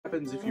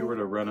happens if you were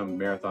to run a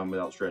marathon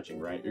without stretching,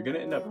 right? You're going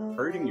to end up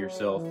hurting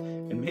yourself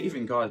and may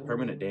even cause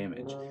permanent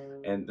damage.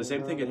 And the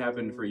same thing could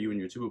happen for you in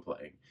your tuba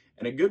playing.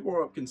 And a good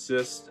warm-up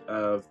consists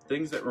of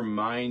things that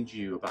remind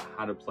you about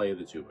how to play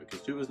the tuba,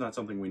 because tuba is not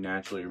something we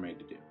naturally are made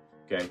to do.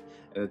 Okay,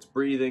 and it's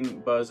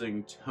breathing,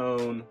 buzzing,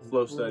 tone,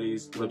 flow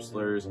studies, lip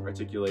slurs,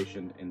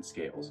 articulation, and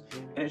scales.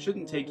 And it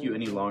shouldn't take you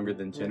any longer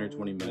than 10 or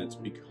 20 minutes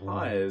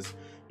because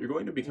you're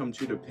going to become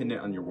too dependent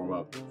on your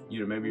warm-up.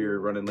 You know, maybe you're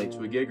running late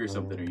to a gig or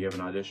something, or you have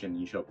an audition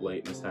and you show up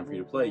late and it's time for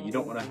you to play. You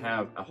don't want to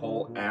have a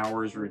whole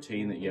hour's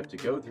routine that you have to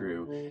go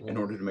through in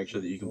order to make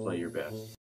sure that you can play your best.